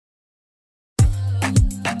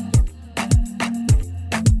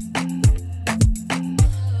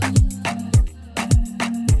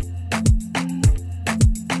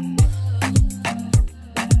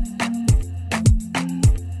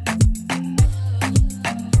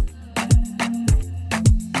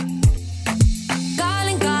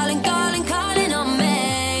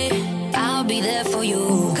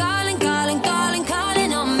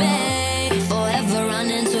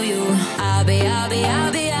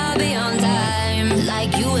I'll be on time,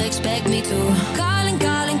 like you expect me to. Calling,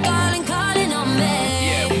 calling, calling, calling on me.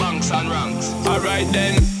 Yeah, bunks and ranks. Alright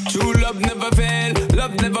then, true love never fail,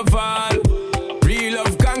 love never fall. Real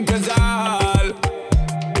love conquers all.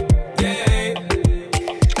 Yeah.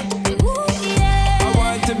 Ooh, yeah. I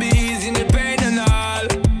want to be easy, the pain and all.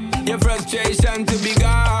 Your frustration to be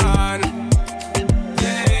gone.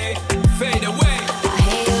 Yeah, fade away.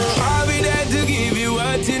 I'll be there to give you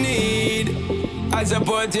what you need. I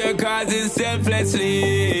support your causes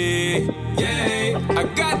selflessly. Yeah, I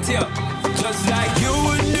got you. Just like you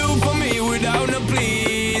would do for me without no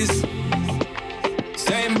please.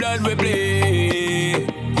 Same blood we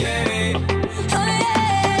bleed. Yeah. Oh,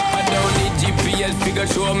 yeah. I don't need GPS figure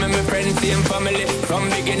show me my friends, same family. From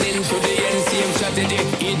beginning to the end, same strategy.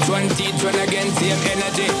 Each one teach one again, same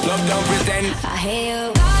energy. Love don't pretend. I hear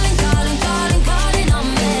you calling, calling, calling, calling on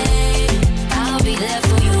me. I'll be there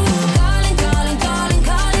for you. Calling, calling, calling,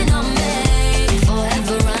 calling on me.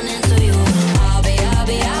 Forever running to you. I'll be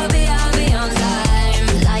on time,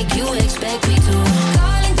 like you expect me to.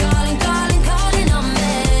 Calling, calling, calling, calling on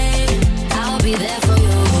me. I'll be there for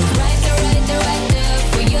you. Right there, right there, right there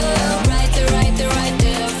for you. Right there, right there, right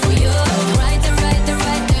there for you. Right there, right there,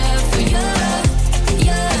 right there for you.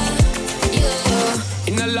 Yeah, yeah.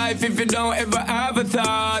 In a life, if you don't ever have a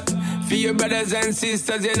thought, for your brothers and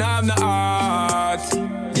sisters, you have no heart.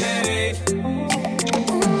 Yeah.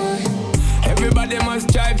 Everybody must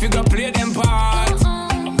try if you go play them part.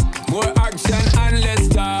 More action and less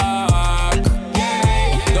talk.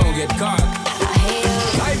 Yeah. Don't get caught.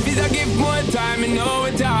 Life is a gift, more time, you know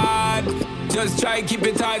it's hard. Just try keep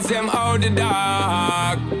it hard, them out the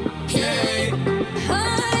dark. Yeah.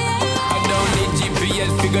 I don't need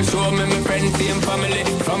GPS figure show me my friends, same family.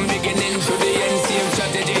 From beginning to the end, same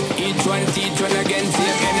strategy. Each one teach one again,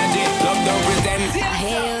 same energy. Love don't pretend. I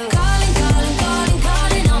hear you calling, calling, calling,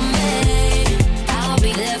 calling on me. I'll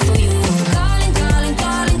be there for you. Calling, calling,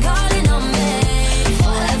 calling, calling on me.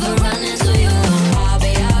 Forever running to you. I'll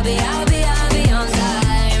be on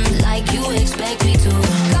time, like you expect me to.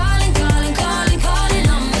 Calling, calling, calling, calling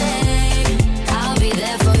on me. I'll be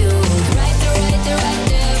there for you. Right there, right there, right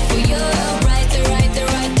there for you. Right there, right there,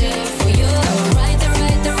 right there for you. Right there,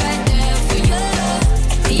 right there, right there for you.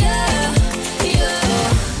 Yeah, yeah.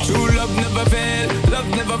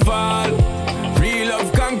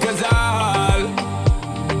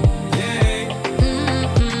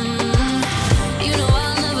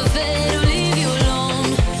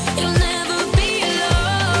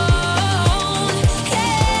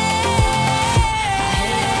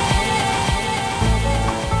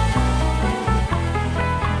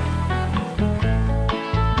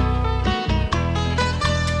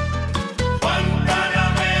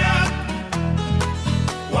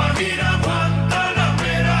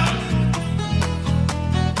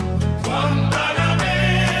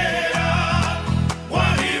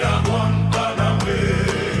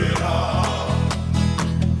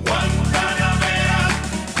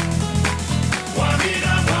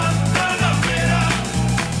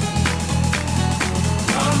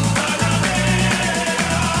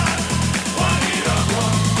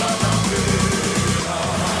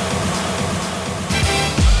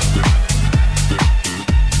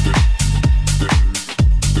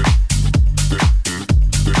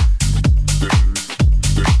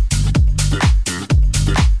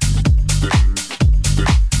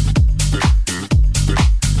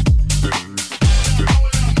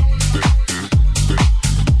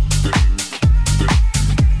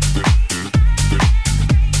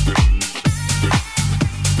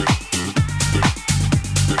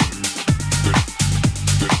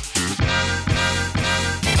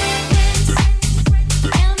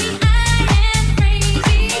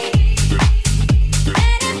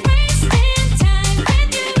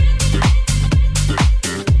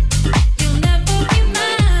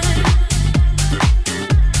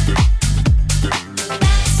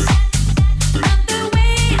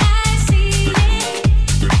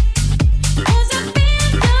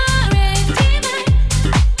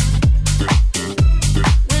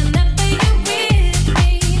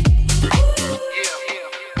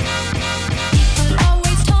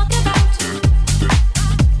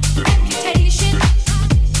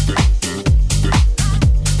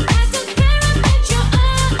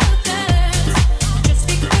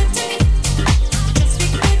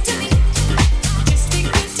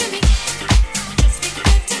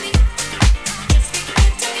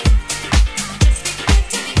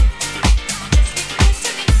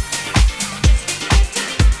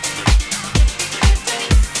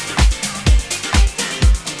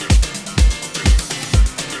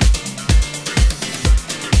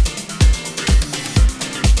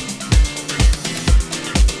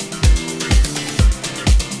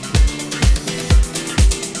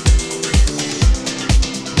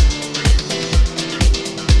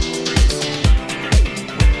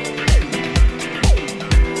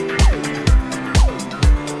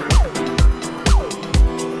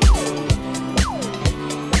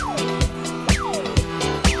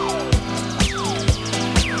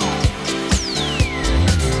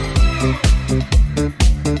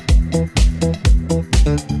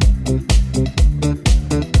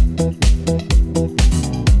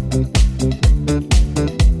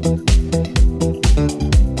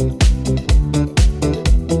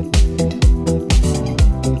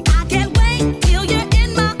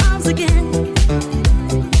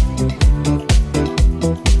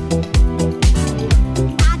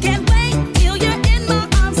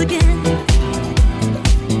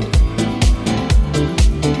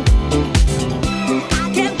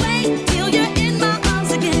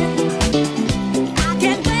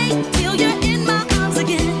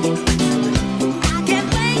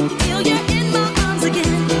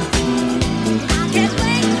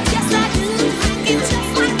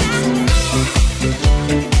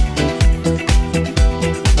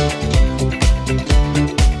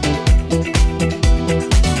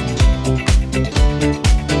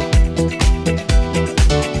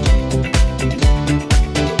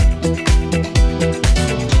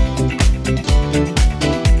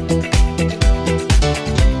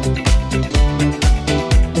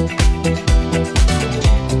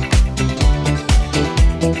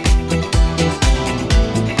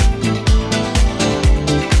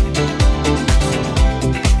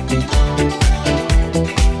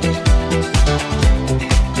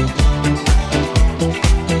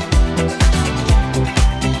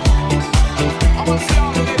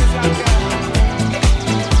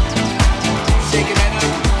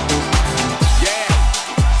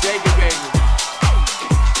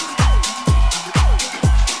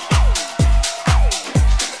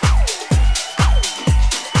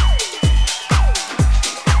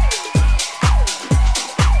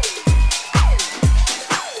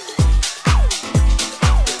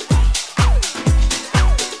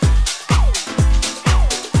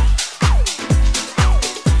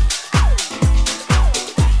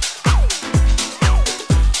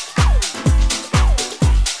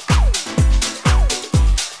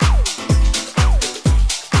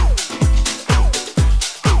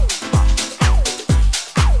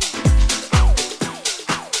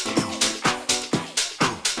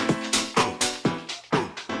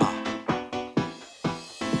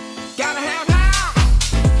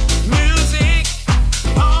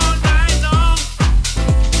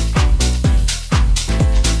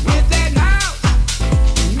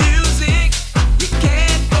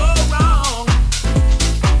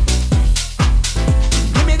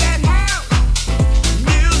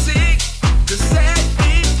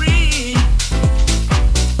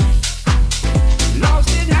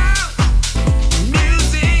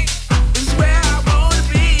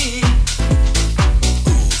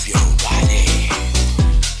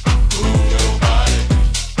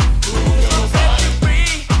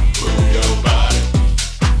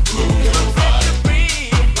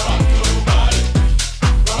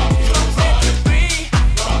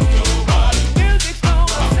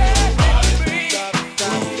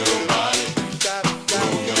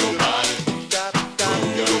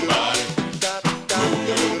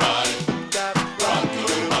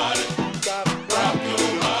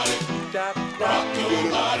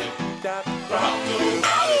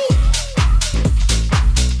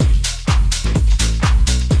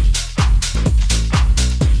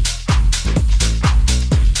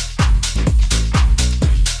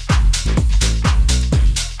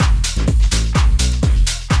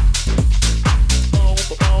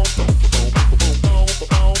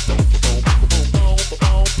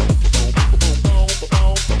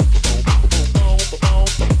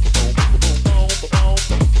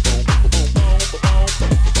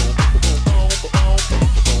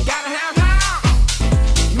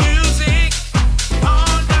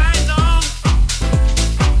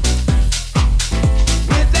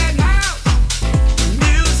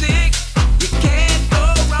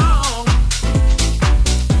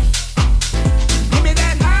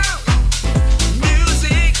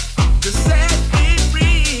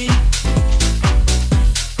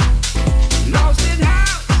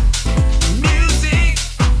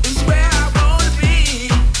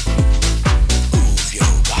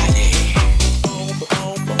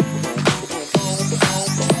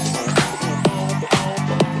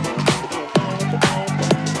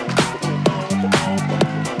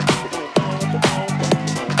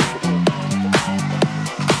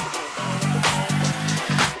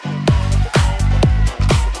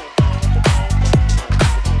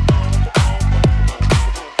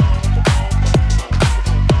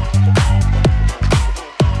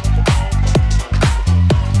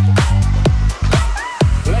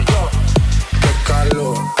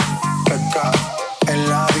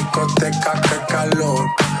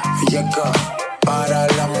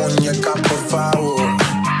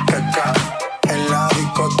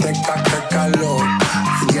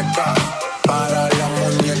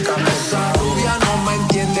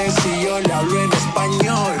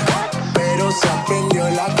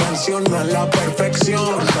 la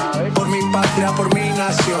perfección. Por mi patria, por mi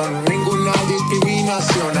nación, ninguna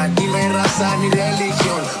discriminación. Aquí no hay raza ni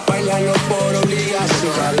religión, bailalo por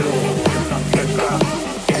obligación.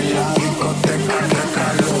 En la discoteca, que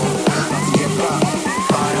calor. Yepa,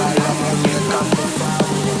 para la muñeca, por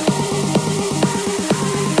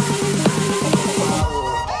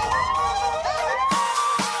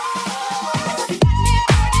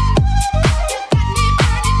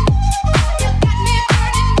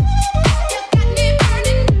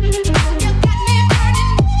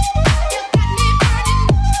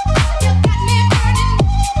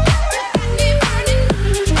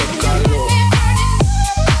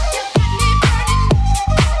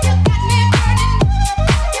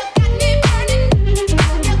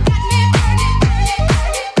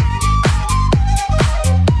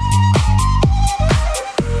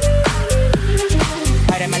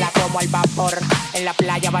en la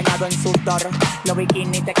playa bañado en sudor. Los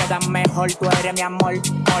bikinis te quedan mejor. Tú eres mi amor,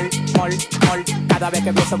 mol. Cada vez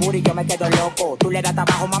que veo ese booty yo me quedo loco. Tú le das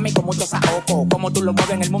trabajo, mami, con mucho saoco. Como tú lo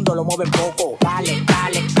mueves en el mundo, lo mueves poco. Dale,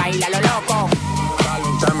 baila lo loco.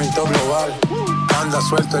 Calentamiento global, anda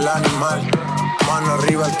suelto el animal. Mano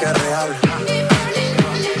arriba el que es real.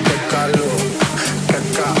 Qué calor, que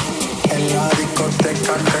acá. En la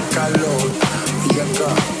discoteca, qué calor. Y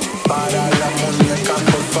acá, para la muñeca,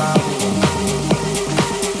 por favor.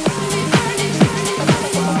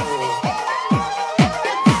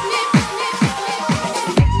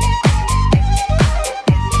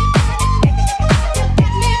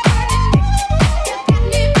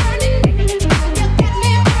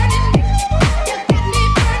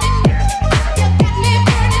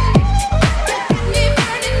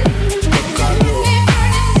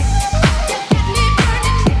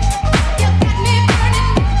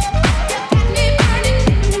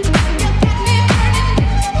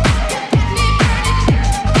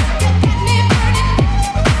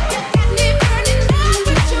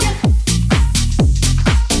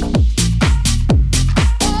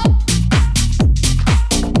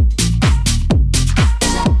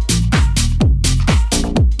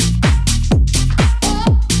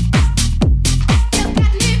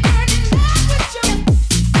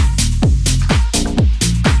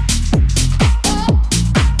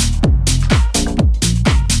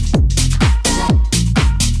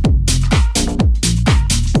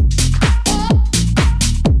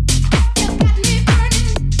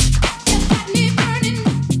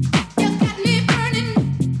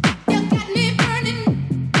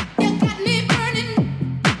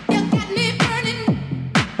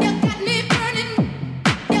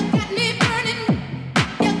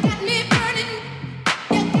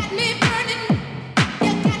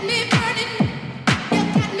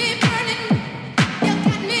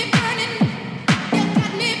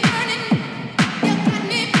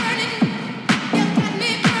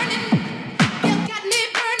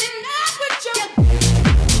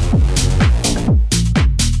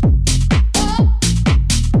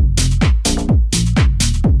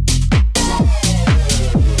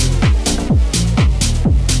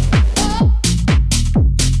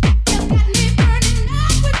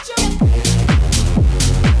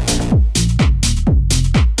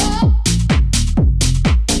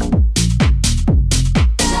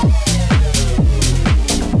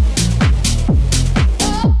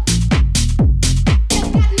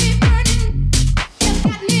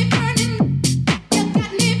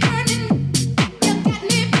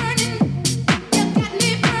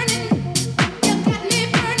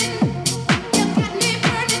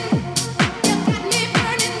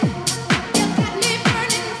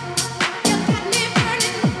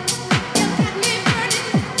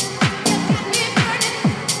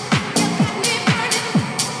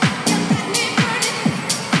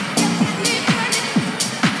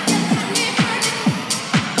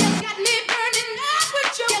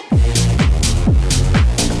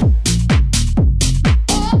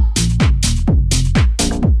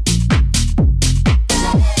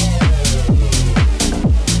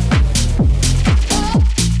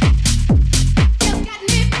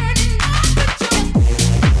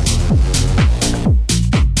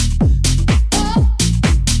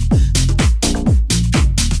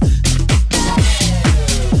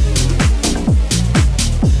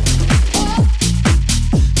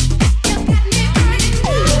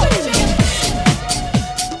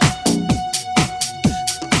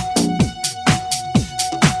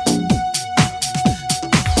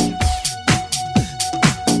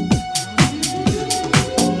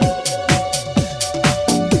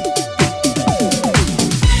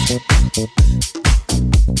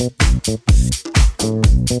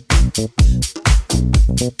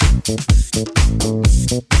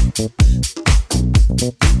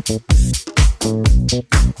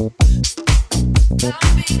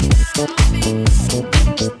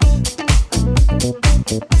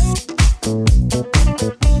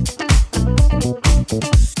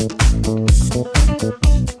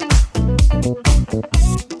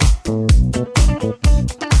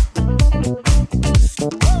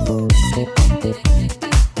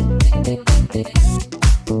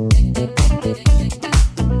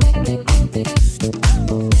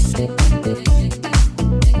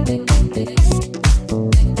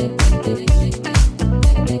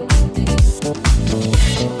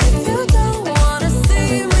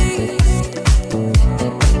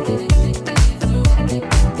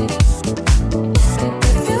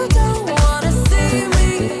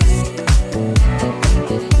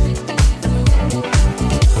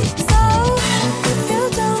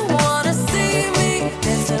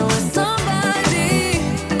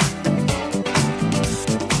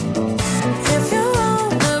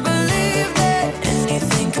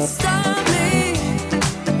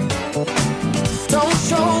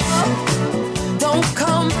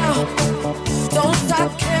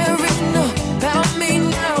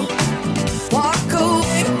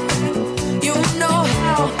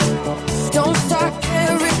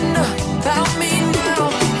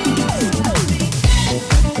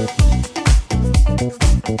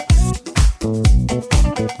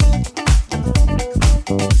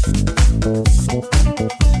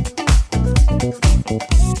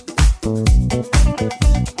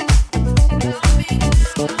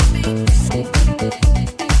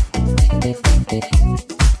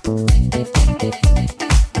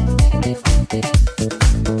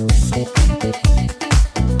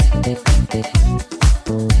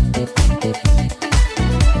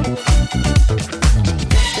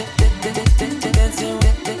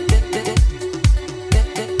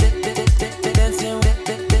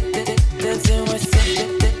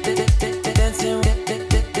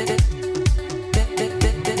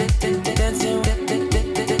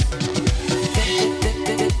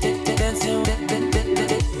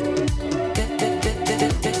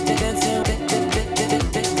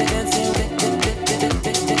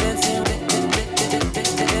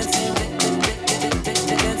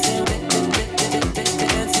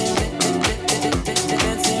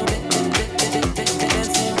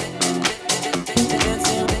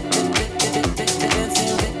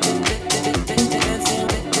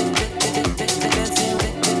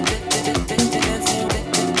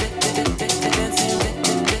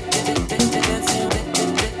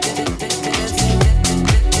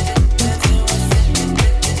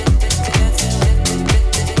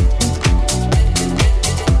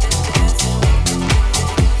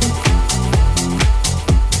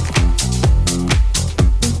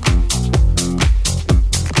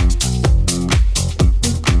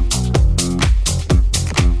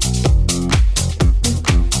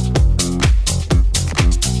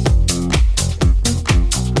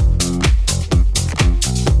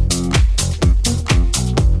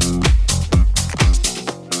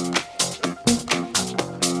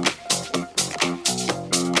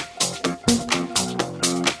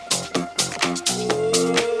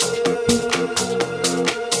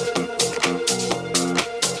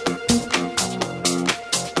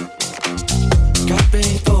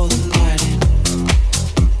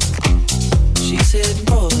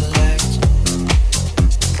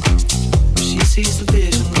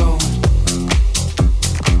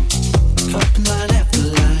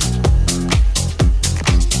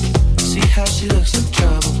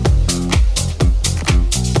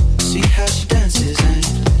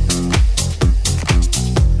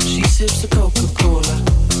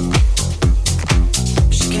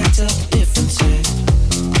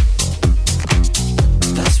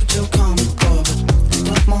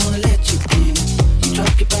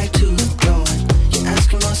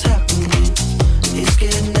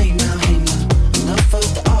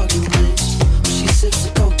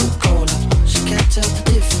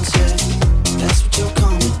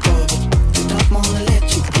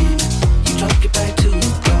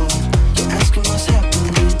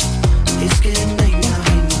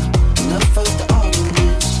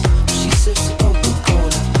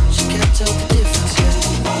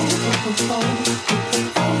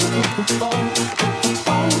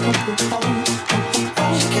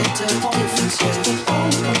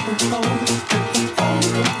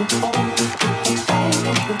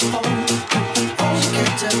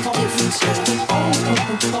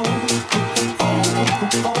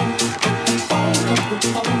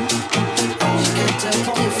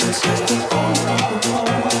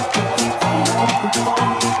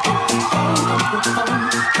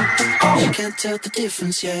 tell the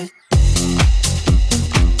difference yet.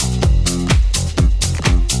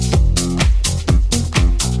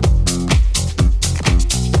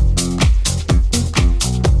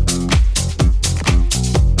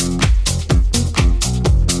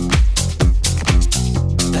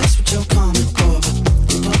 That's what you're coming for,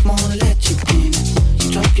 but you don't wanna let you in.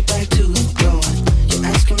 You drop your back to the floor and you're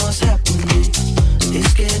asking what's happening.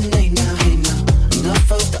 It's getting late now, hey now.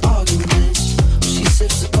 Enough of the arguments. She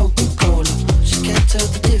sips the Coca-Cola. She can't tell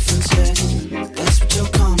the difference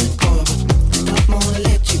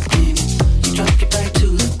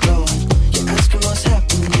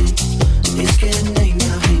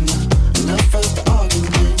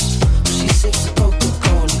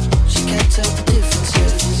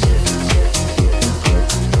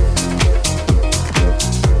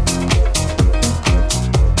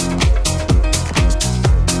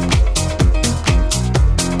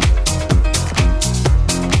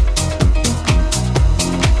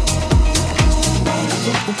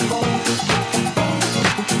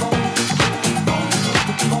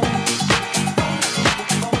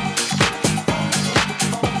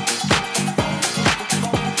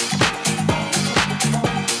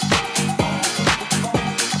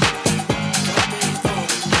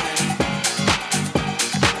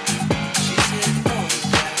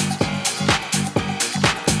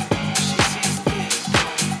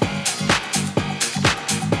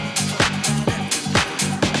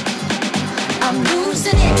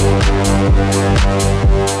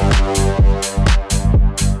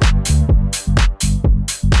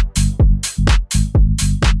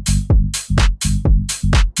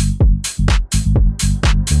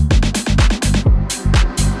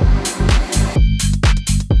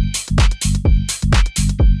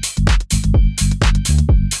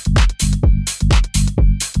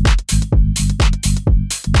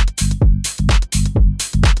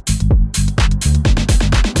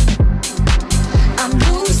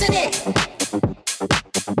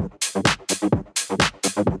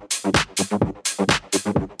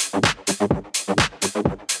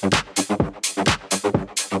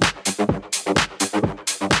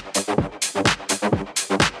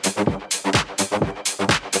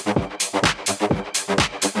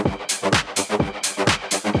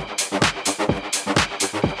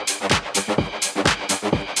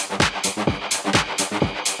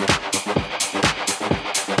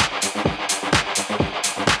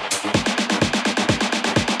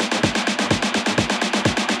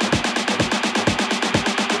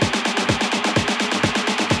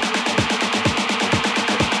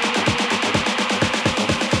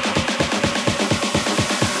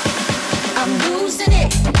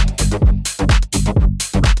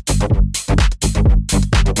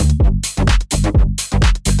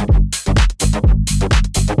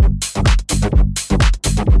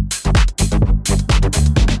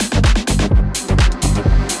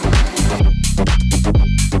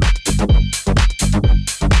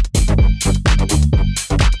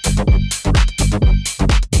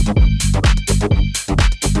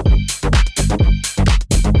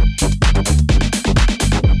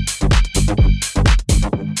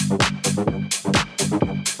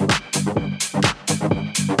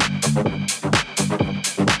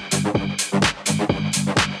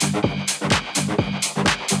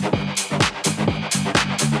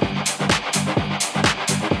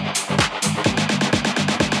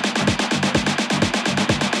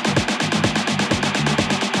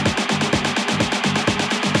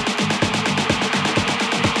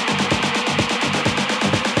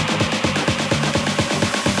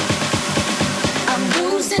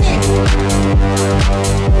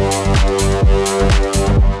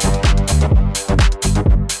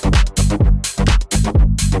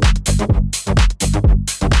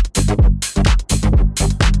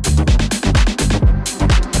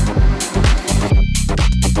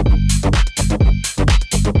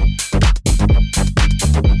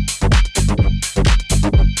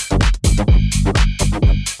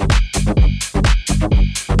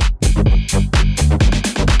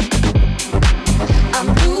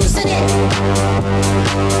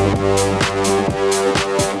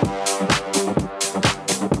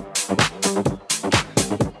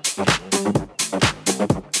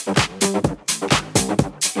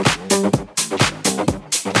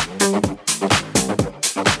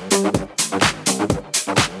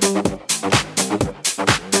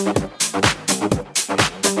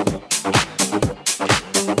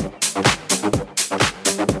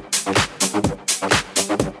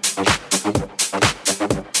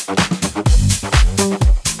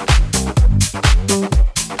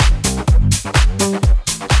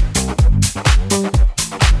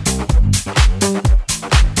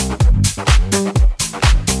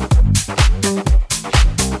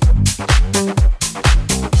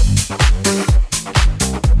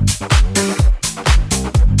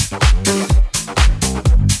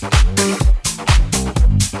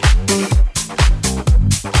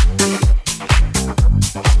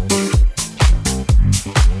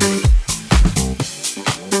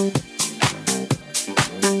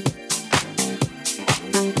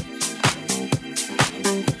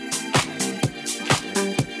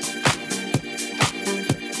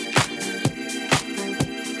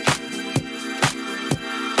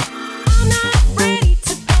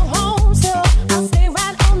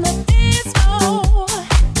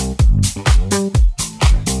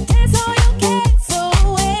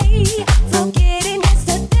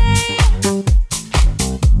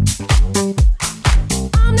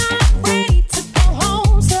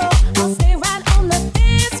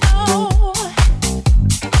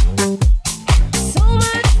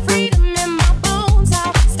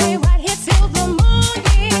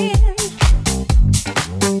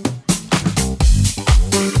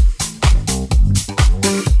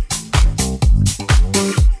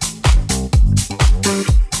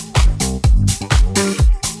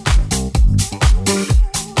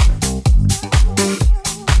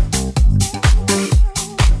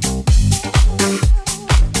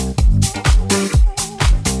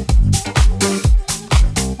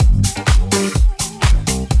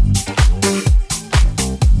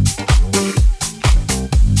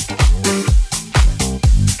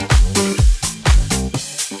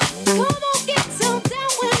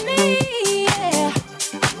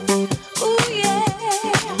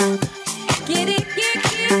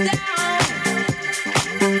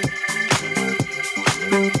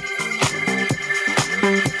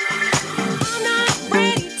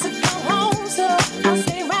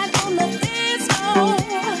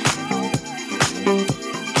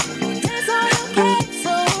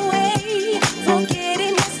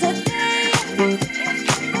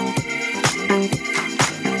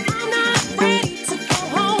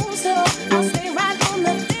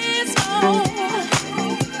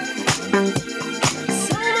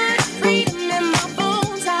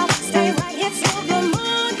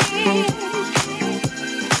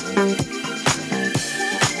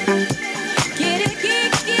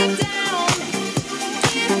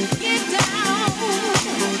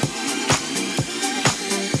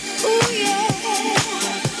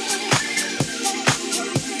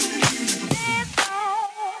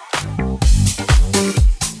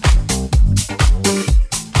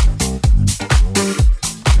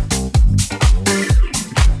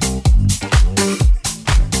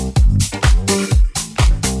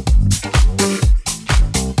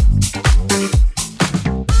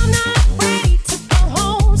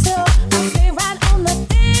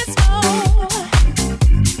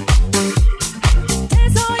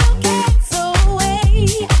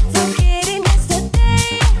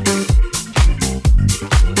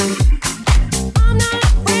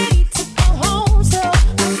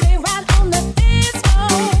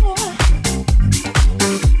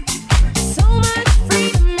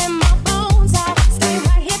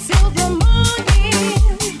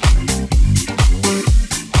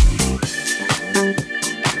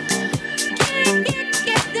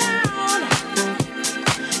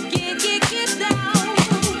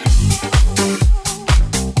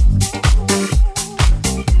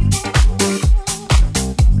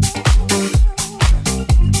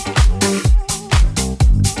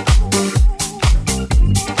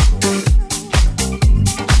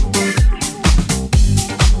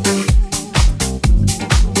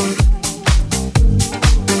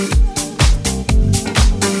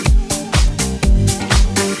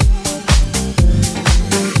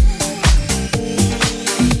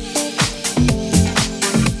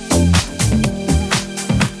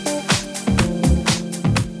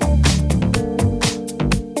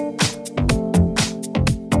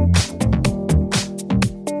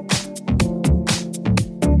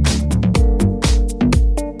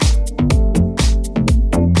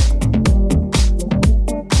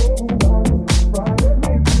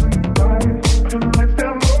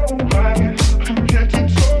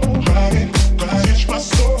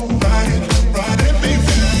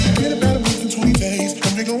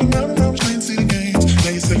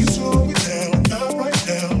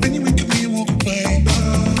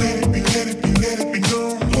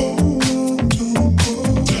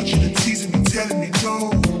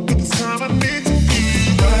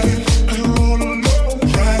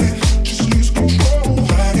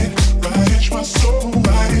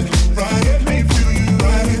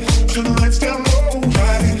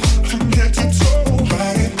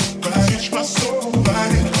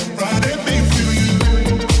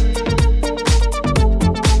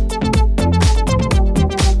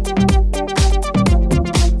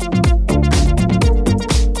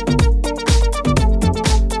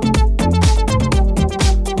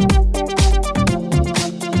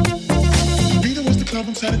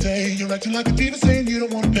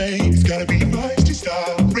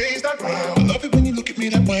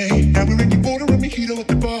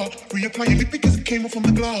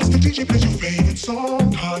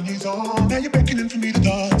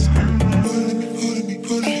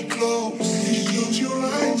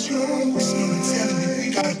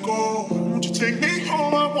Take me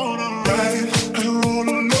home.